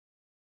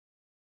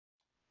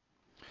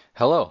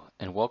Hello,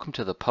 and welcome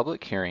to the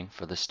public hearing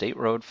for the State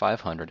Road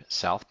 500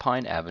 South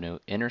Pine Avenue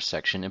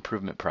intersection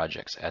improvement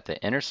projects at the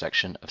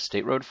intersection of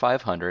State Road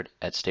 500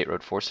 at State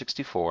Road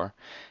 464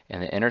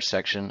 and the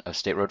intersection of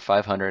State Road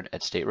 500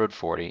 at State Road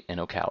 40 in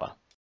Ocala.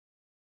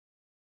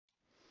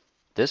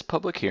 This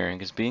public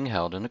hearing is being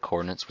held in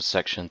accordance with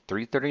Section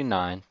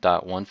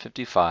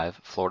 339.155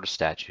 Florida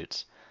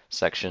Statutes,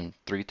 Section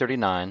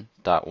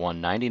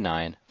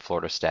 339.199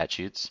 Florida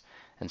Statutes,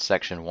 and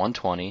Section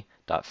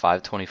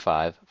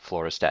 120.525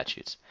 Florida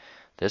Statutes.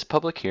 This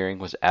public hearing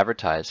was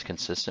advertised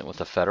consistent with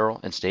the federal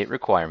and state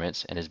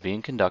requirements and is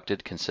being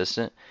conducted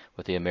consistent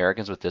with the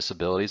Americans with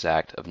Disabilities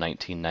Act of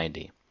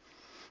 1990.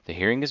 The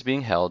hearing is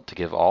being held to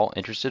give all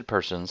interested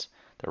persons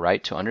the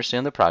right to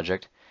understand the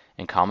project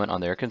and comment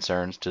on their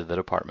concerns to the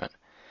department.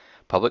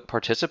 Public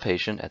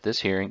participation at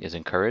this hearing is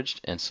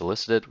encouraged and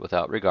solicited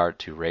without regard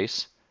to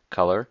race,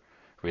 color,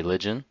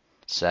 religion,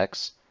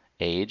 sex,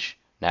 age,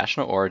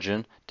 national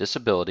origin,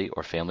 disability,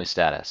 or family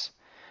status.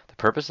 The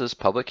purpose of this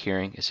public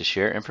hearing is to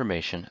share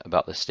information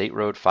about the State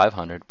Road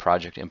 500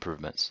 project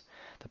improvements.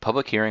 The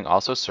public hearing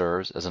also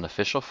serves as an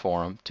official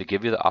forum to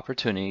give you the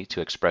opportunity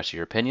to express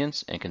your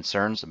opinions and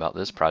concerns about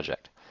this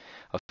project.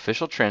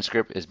 Official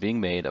transcript is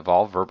being made of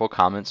all verbal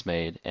comments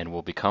made and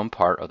will become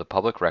part of the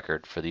public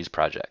record for these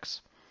projects.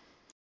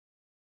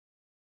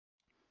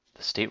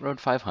 The State Road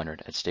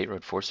 500 at State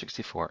Road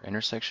 464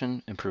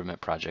 intersection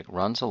improvement project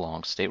runs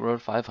along State Road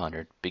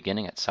 500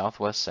 beginning at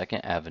Southwest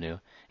 2nd Avenue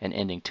and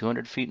ending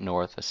 200 feet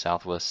north of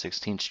Southwest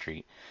 16th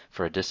Street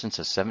for a distance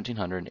of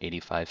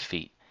 1,785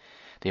 feet.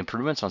 The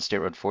improvements on State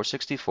Road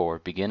 464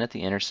 begin at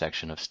the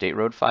intersection of State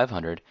Road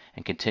 500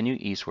 and continue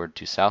eastward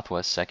to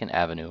Southwest 2nd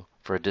Avenue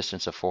for a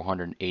distance of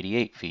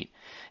 488 feet.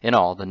 In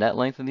all, the net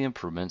length of the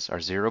improvements are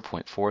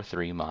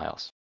 0.43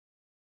 miles.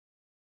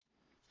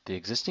 The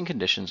existing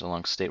conditions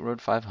along State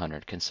Road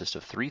 500 consist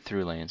of 3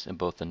 through lanes in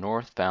both the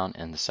northbound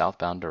and the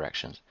southbound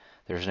directions.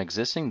 There is an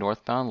existing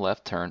northbound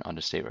left turn onto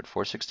State Road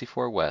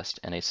 464 West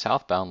and a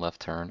southbound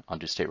left turn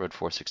onto State Road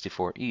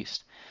 464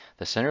 East.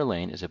 The center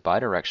lane is a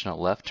bidirectional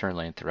left turn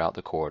lane throughout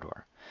the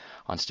corridor.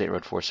 On State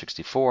Road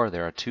 464,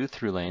 there are 2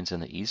 through lanes in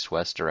the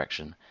east-west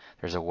direction.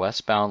 There's a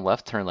westbound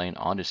left turn lane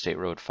onto State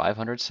Road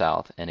 500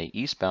 South and a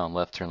eastbound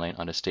left turn lane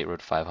onto State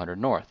Road 500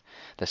 North.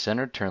 The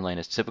center turn lane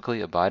is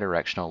typically a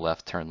bidirectional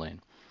left turn lane.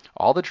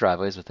 All the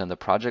driveways within the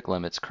project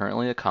limits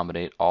currently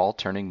accommodate all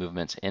turning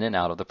movements in and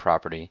out of the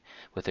property,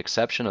 with the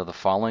exception of the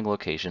following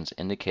locations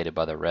indicated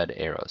by the red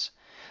arrows.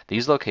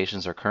 These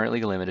locations are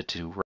currently limited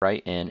to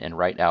right in and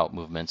right out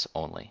movements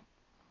only.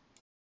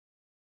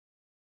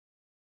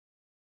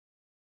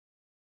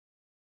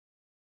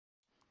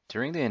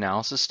 During the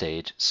analysis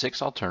stage,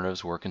 6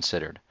 alternatives were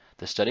considered.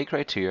 The study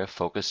criteria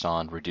focused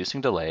on reducing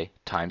delay,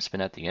 time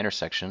spent at the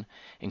intersection,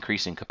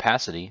 increasing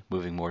capacity,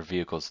 moving more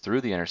vehicles through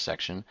the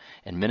intersection,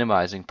 and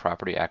minimizing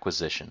property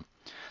acquisition.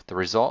 The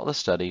result of the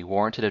study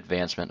warranted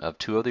advancement of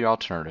 2 of the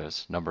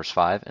alternatives, numbers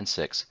 5 and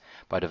 6,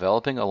 by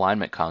developing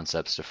alignment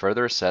concepts to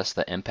further assess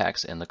the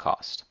impacts and the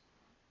cost.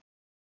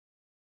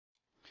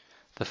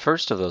 The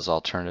first of those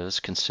alternatives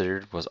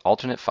considered was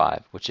alternate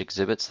 5, which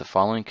exhibits the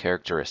following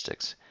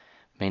characteristics.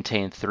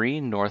 Maintain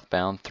 3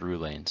 northbound through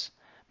lanes.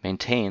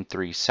 Maintain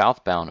 3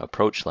 southbound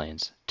approach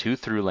lanes, 2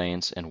 through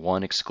lanes, and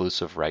 1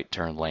 exclusive right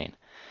turn lane.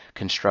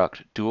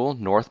 Construct dual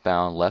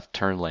northbound left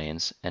turn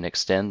lanes and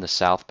extend the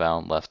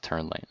southbound left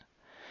turn lane.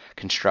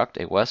 Construct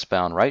a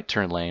westbound right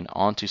turn lane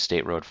onto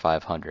State Road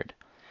 500.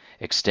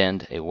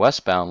 Extend a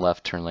westbound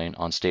left turn lane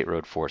on State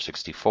Road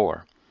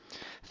 464.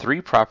 3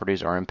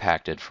 properties are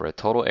impacted for a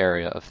total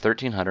area of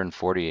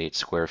 1,348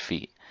 square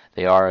feet.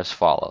 They are as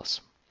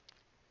follows.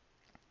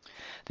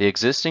 The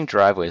existing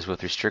driveways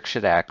with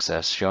restricted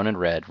access shown in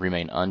red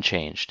remain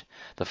unchanged.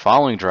 The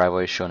following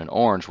driveways shown in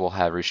orange will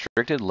have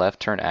restricted left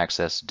turn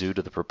access due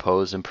to the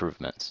proposed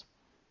improvements.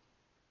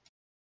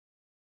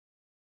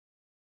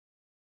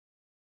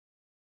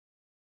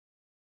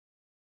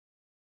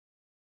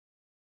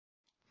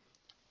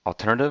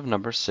 Alternative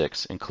number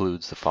 6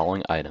 includes the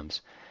following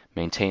items.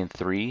 Maintain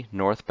 3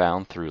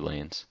 northbound through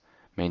lanes.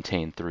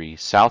 Maintain 3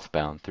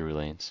 southbound through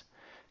lanes.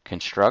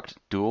 Construct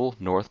dual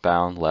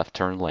northbound left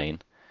turn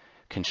lane.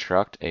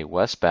 Construct a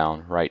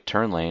westbound right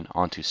turn lane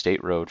onto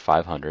State Road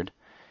 500.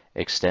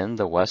 Extend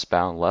the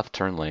westbound left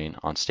turn lane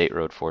on State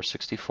Road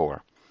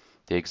 464.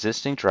 The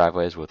existing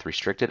driveways with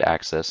restricted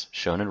access,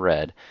 shown in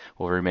red,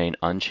 will remain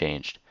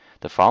unchanged.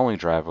 The following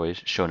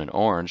driveways, shown in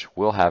orange,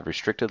 will have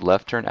restricted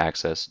left turn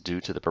access due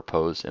to the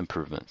proposed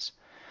improvements.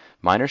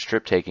 Minor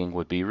strip taking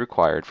would be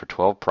required for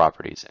 12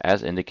 properties,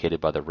 as indicated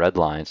by the red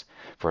lines,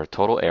 for a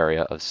total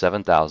area of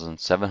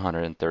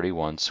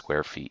 7,731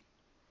 square feet.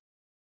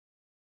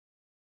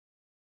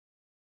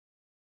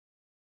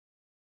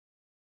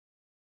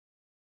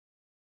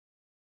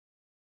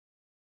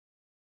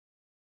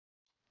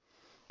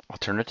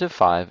 Alternative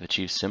 5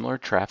 achieves similar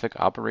traffic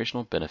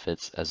operational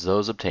benefits as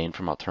those obtained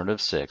from Alternative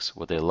 6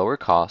 with a lower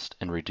cost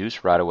and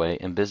reduced right-of-way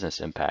and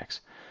business impacts.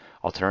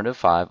 Alternative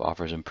 5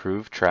 offers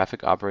improved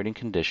traffic operating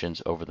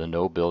conditions over the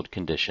no-build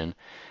condition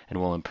and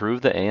will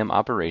improve the AM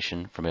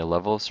operation from a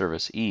level of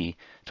service E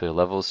to a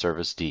level of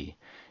service D.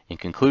 In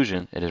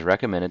conclusion, it is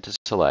recommended to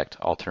select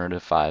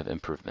Alternative 5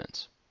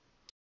 improvements.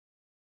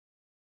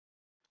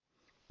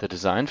 The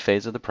design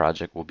phase of the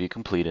project will be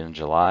completed in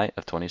July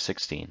of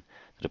 2016.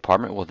 The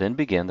department will then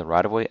begin the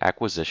right-of-way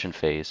acquisition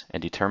phase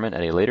and determine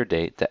at a later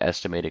date the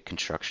estimated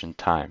construction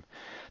time.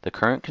 The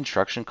current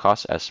construction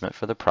cost estimate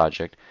for the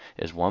project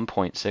is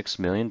 $1.6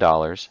 million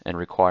and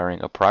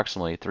requiring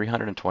approximately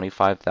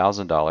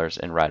 $325,000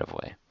 in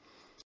right-of-way.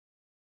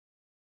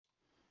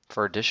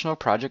 For additional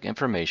project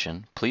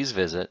information, please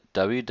visit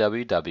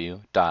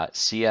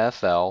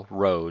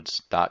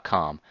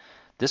www.cflroads.com.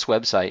 This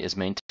website is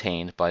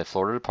maintained by the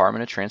Florida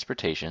Department of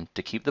Transportation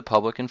to keep the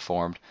public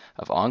informed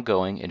of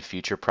ongoing and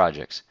future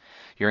projects.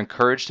 You're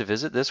encouraged to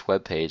visit this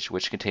webpage,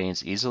 which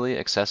contains easily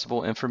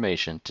accessible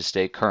information to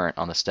stay current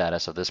on the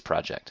status of this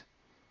project.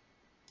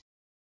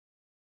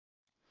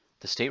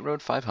 The State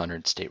Road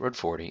 500, State Road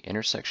 40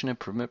 intersection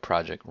improvement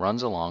project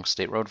runs along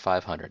State Road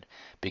 500,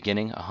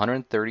 beginning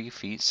 130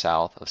 feet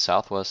south of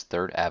Southwest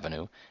 3rd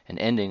Avenue and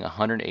ending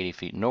 180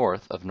 feet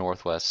north of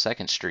Northwest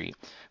 2nd Street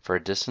for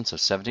a distance of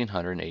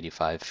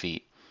 1,785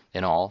 feet.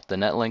 In all, the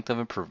net length of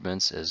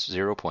improvements is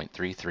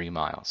 0.33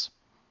 miles.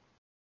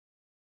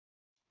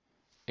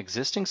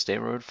 Existing State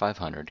Road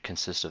 500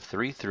 consists of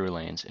 3 through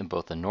lanes in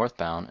both the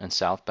northbound and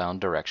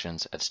southbound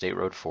directions at State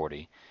Road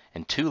 40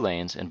 and 2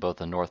 lanes in both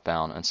the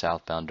northbound and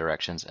southbound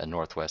directions at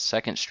Northwest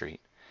 2nd Street.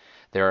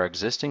 There are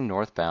existing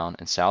northbound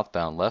and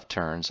southbound left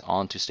turns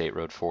onto State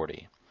Road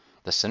 40.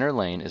 The center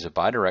lane is a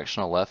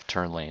bidirectional left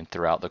turn lane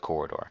throughout the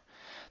corridor.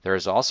 There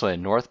is also a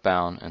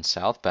northbound and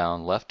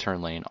southbound left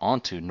turn lane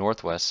onto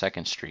Northwest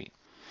 2nd Street.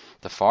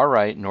 The far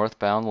right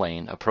northbound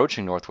lane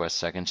approaching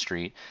Northwest 2nd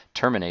Street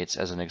terminates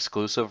as an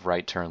exclusive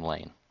right turn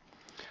lane.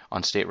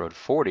 On State Road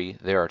 40,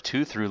 there are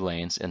 2 through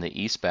lanes in the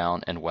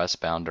eastbound and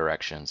westbound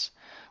directions.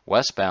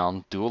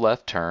 Westbound dual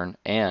left turn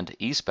and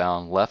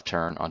eastbound left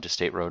turn onto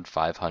State Road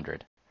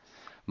 500.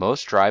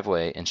 Most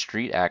driveway and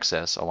street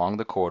access along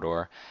the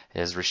corridor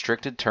has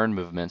restricted turn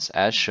movements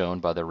as shown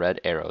by the red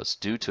arrows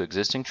due to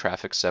existing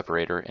traffic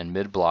separator and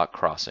mid-block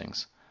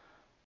crossings.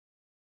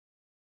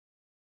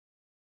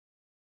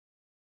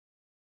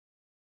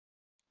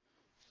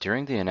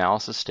 During the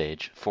analysis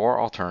stage, 4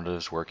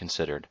 alternatives were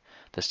considered.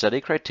 The study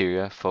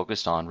criteria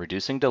focused on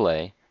reducing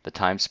delay, the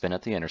time spent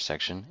at the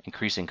intersection,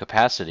 increasing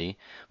capacity,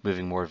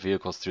 moving more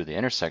vehicles through the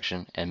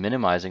intersection, and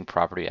minimizing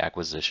property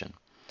acquisition.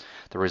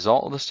 The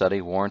result of the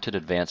study warranted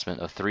advancement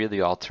of 3 of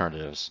the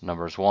alternatives,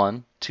 numbers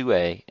 1,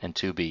 2A, and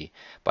 2B,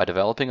 by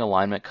developing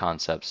alignment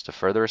concepts to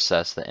further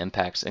assess the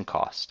impacts and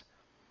cost.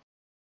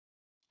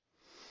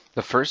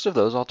 The first of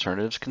those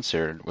alternatives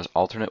considered was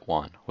alternate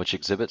 1, which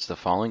exhibits the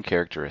following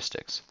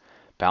characteristics.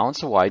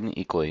 Balance the widen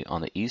equally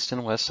on the east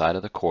and west side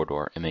of the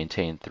corridor and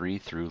maintain 3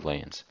 through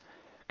lanes.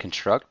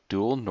 Construct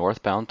dual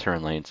northbound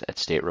turn lanes at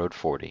State Road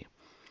 40.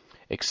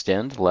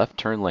 Extend left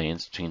turn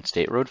lanes between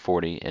State Road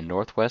 40 and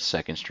Northwest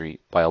 2nd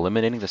Street by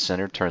eliminating the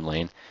center turn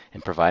lane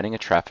and providing a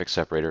traffic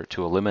separator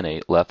to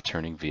eliminate left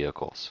turning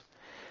vehicles.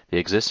 The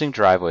existing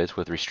driveways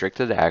with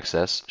restricted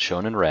access,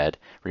 shown in red,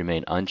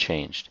 remain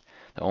unchanged.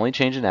 The only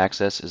change in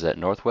access is at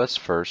Northwest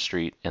 1st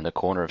Street and the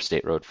corner of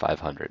State Road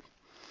 500.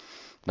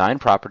 9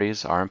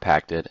 properties are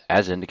impacted,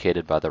 as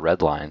indicated by the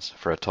red lines,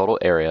 for a total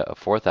area of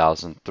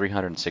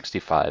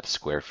 4,365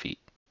 square feet.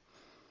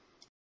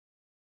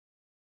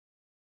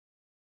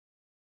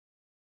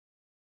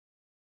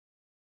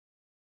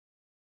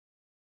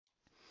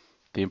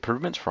 The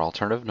improvements for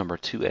alternative number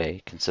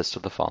 2A consist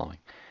of the following.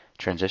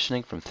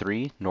 Transitioning from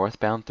 3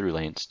 northbound through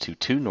lanes to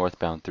 2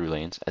 northbound through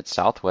lanes at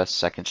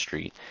Southwest 2nd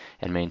Street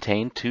and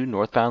maintain 2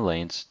 northbound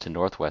lanes to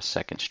Northwest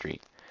 2nd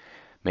Street.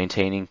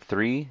 Maintaining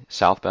 3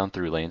 southbound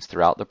through lanes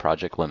throughout the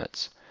project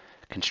limits.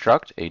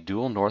 Construct a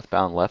dual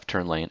northbound left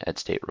turn lane at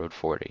State Road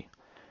 40.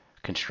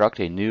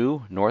 Construct a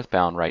new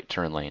northbound right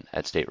turn lane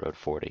at State Road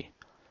 40.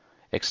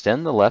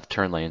 Extend the left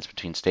turn lanes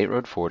between State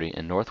Road 40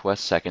 and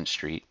Northwest 2nd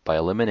Street by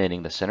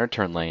eliminating the center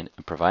turn lane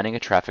and providing a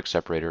traffic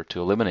separator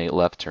to eliminate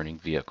left turning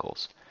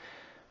vehicles.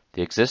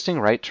 The existing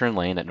right turn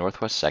lane at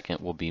Northwest 2nd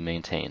will be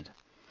maintained.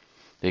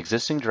 The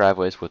existing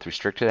driveways with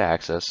restricted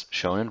access,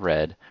 shown in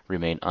red,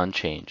 remain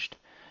unchanged.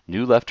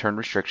 New left turn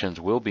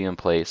restrictions will be in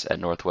place at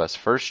Northwest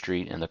 1st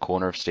Street and the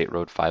corner of State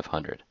Road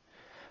 500.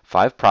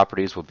 5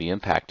 properties will be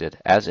impacted,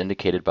 as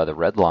indicated by the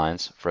red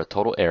lines, for a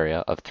total area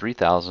of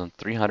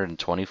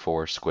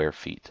 3,324 square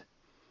feet.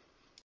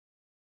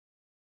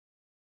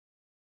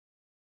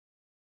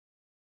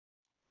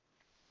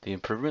 The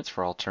improvements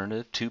for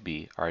Alternative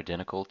 2B are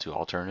identical to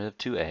Alternative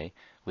 2A,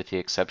 with the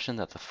exception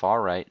that the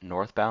far right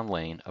northbound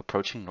lane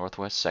approaching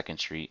Northwest 2nd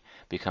Street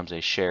becomes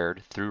a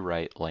shared through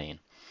right lane.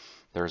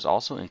 There is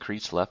also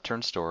increased left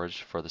turn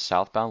storage for the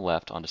southbound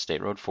left onto State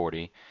Road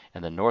 40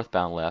 and the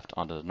northbound left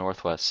onto the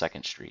Northwest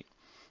 2nd Street.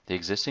 The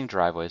existing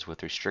driveways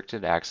with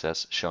restricted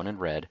access, shown in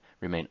red,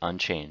 remain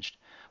unchanged,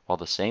 while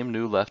the same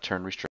new left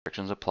turn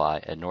restrictions apply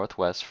at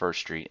Northwest 1st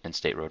Street and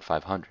State Road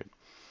 500.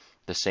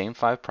 the same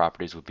 5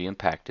 properties would be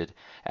impacted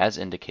as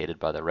indicated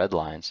by the red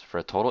lines for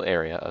a total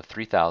area of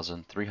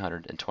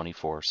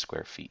 3,324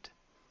 square feet.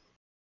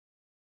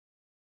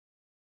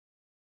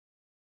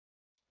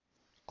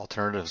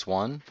 Alternatives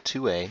 1,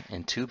 2A,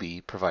 and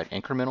 2B provide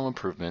incremental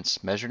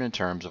improvements measured in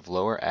terms of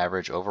lower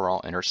average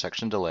overall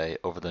intersection delay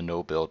over the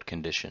no-build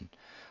condition.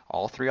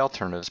 All 3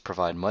 alternatives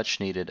provide much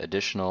needed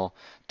additional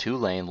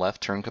 2-lane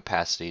left turn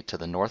capacity to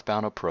the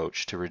northbound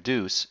approach to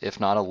reduce, if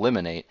not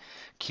eliminate,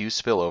 queue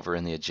spillover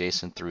in the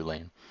adjacent through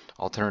lane.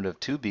 Alternative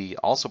 2B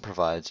also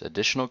provides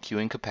additional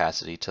queuing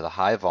capacity to the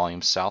high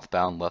volume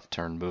southbound left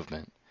turn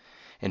movement.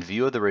 In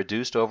view of the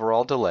reduced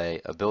overall delay,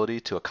 ability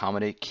to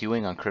accommodate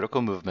queuing on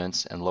critical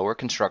movements, and lower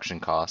construction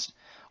cost,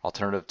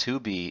 Alternative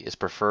 2B is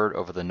preferred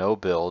over the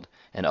no-build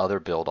and other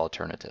build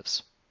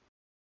alternatives.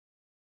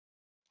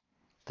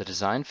 The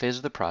design phase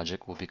of the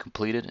project will be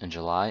completed in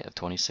July of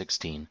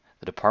 2016.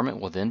 The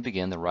department will then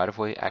begin the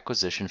right-of-way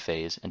acquisition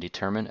phase and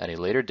determine at a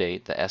later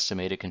date the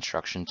estimated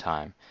construction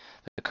time.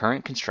 The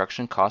current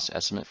construction cost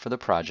estimate for the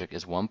project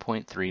is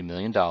 $1.3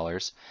 million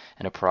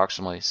and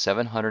approximately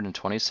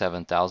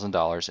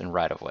 $727,000 in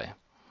right-of-way.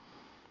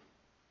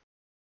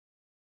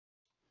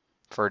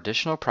 For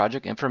additional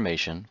project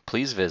information,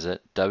 please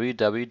visit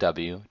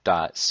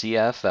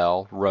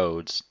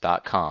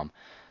www.cflroads.com.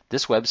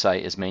 This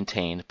website is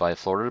maintained by the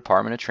Florida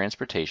Department of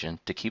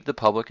Transportation to keep the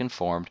public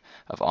informed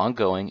of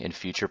ongoing and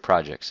future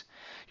projects.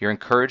 You're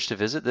encouraged to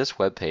visit this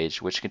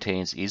webpage, which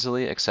contains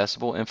easily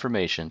accessible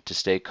information to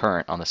stay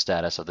current on the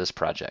status of this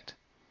project.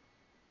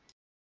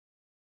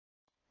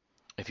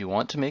 If you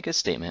want to make a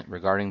statement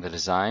regarding the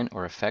design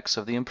or effects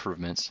of the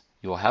improvements,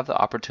 you will have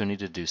the opportunity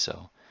to do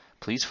so.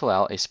 Please fill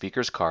out a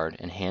speaker's card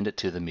and hand it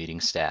to the meeting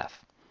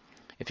staff.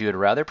 If you would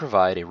rather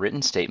provide a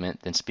written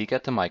statement than speak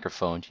at the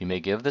microphone, you may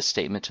give the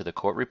statement to the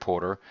court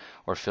reporter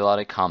or fill out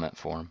a comment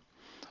form.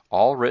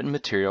 All written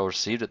material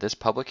received at this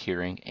public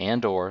hearing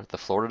and/or the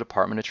Florida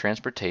Department of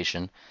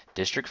Transportation,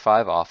 District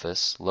 5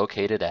 office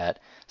located at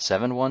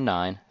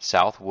 719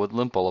 South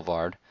Woodland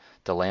Boulevard,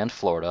 DeLand,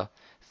 Florida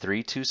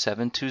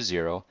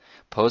 32720,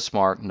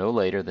 postmarked no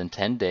later than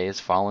 10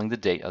 days following the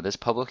date of this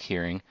public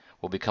hearing,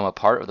 will become a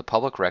part of the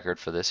public record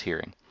for this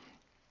hearing.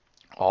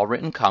 All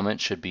written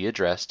comments should be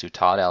addressed to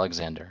Todd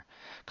Alexander.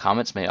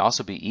 Comments may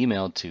also be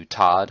emailed to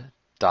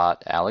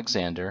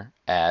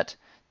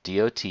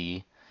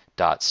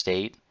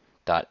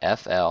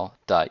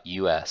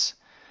todd.alexander@dot.state.fl.us.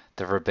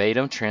 The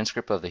verbatim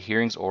transcript of the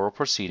hearing's oral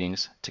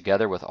proceedings,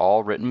 together with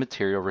all written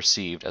material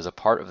received as a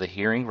part of the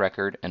hearing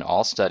record and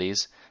all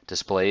studies,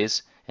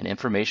 displays, and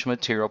information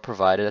material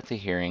provided at the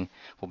hearing,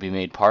 will be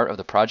made part of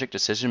the project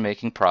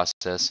decision-making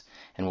process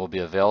and will be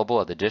available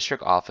at the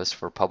district office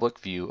for public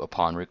view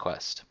upon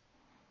request.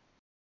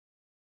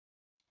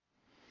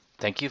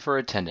 Thank you for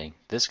attending.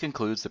 This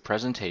concludes the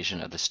presentation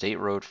of the State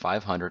Road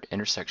 500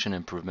 intersection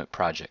improvement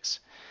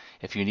projects.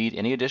 If you need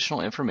any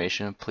additional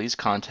information, please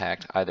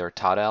contact either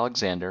Todd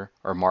Alexander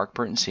or Mark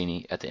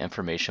Bertoncini at the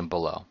information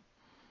below.